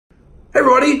Hey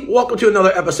everybody, welcome to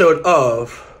another episode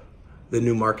of the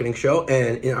New Marketing Show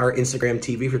and in our Instagram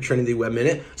TV for Trinity Web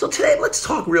Minute. So today let's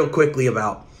talk real quickly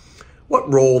about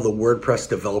what role the WordPress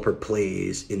developer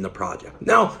plays in the project.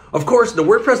 Now, of course, the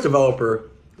WordPress developer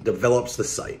develops the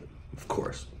site, of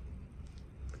course.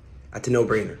 That's a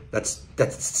no-brainer. That's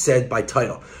said by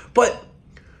title. But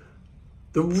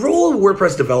the role of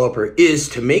WordPress developer is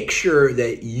to make sure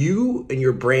that you and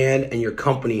your brand and your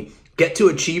company get to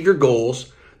achieve your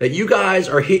goals, that you guys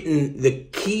are hitting the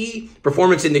key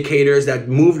performance indicators that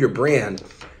move your brand.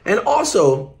 And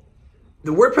also,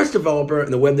 the WordPress developer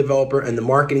and the web developer and the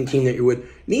marketing team that you're with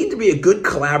need to be a good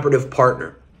collaborative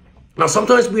partner. Now,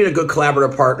 sometimes being a good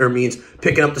collaborative partner means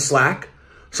picking up the slack.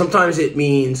 Sometimes it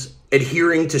means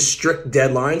adhering to strict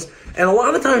deadlines. And a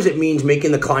lot of times it means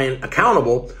making the client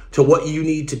accountable to what you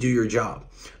need to do your job.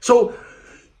 So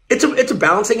it's a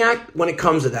balancing act when it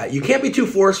comes to that. You can't be too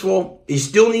forceful. You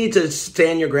still need to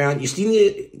stand your ground. You still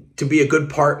need to be a good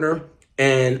partner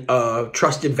and a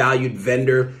trusted, valued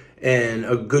vendor and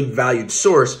a good valued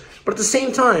source. But at the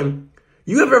same time,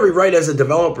 you have every right as a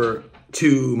developer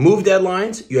to move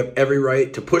deadlines. You have every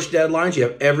right to push deadlines. You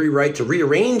have every right to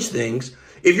rearrange things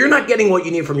if you're not getting what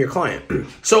you need from your client.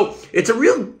 So it's a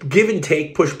real give and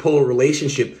take, push-pull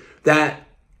relationship that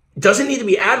doesn't need to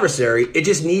be adversary. It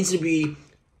just needs to be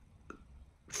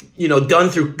done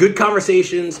through good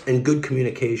conversations and good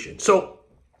communication. So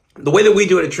the way that we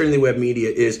do it at Trinity Web Media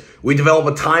is we develop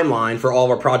a timeline for all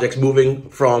of our projects moving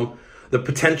from the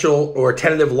potential or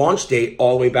tentative launch date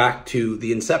all the way back to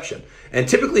the inception. And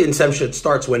typically inception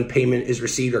starts when payment is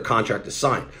received or contract is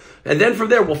signed. And then from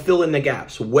there, we'll fill in the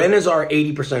gaps. When is our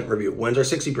 80% review? When's our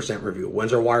 60% review?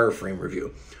 When's our wireframe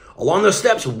review? Along those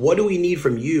steps, what do we need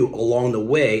from you along the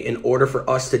way in order for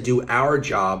us to do our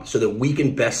job so that we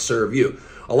can best serve you?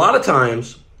 A lot of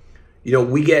times,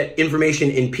 we get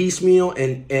information in piecemeal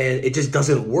and it just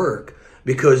doesn't work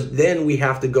because then we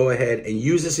have to go ahead and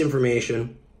use this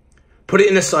information, put it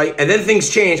in the site, and then things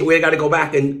change. We got to go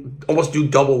back and almost do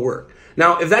double work.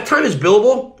 Now, if that time is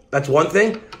billable, that's one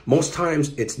thing. Most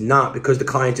times it's not because the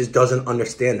client just doesn't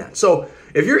understand that. So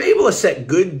if you're able to set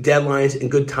good deadlines and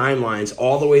good timelines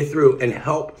all the way through and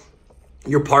help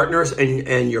your partners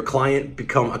and your client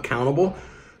become accountable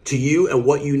to you and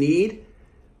what you need,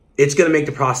 it's going to make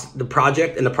the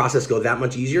project and the process go that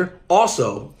much easier.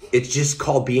 Also, it's just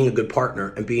called being a good partner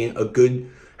and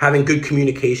having good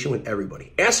communication with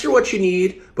everybody. Ask her what you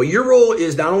need, but your role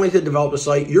is not only to develop a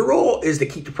site, your role is to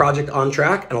keep the project on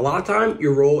track. And a lot of time,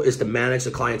 your role is to manage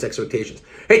the client's expectations.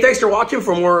 Hey, thanks for watching.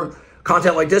 For more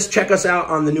content like this, check us out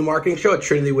on the New Marketing Show at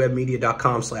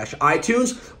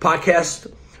trinitywebmedia.com/iTunes,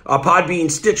 podcast, Podbean,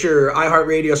 Stitcher,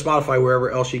 iHeartRadio, Spotify,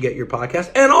 wherever else you get your podcast.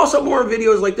 And also more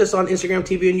videos like this on Instagram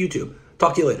TV and YouTube.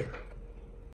 Talk to you later.